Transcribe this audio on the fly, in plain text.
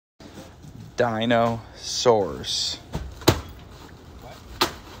dinosaurs.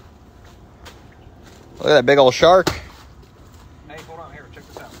 Look at that big old shark. Hey, hold on here. Check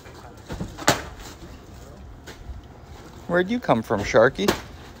this out. Where'd you come from, Sharky?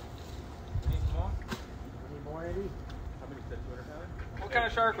 What kind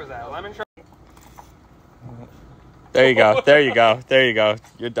of shark was that? A lemon shark? There you go. There you go. There you go.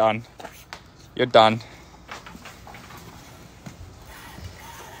 You're done. You're done.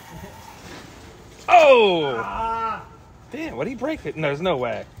 Oh! Damn, what did he break it? No, there's no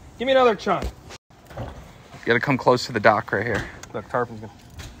way. Give me another chunk. You gotta come close to the dock right here. Look, Tarpon's gonna...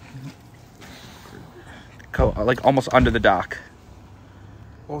 Go, like almost under the dock.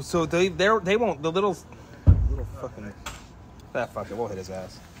 Oh, so they won't, the little fucking... That fucker, we'll hit his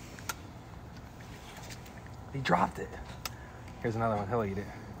ass. He dropped it. Here's another one, he'll eat it.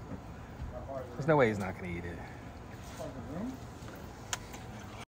 There's no way he's not gonna eat it.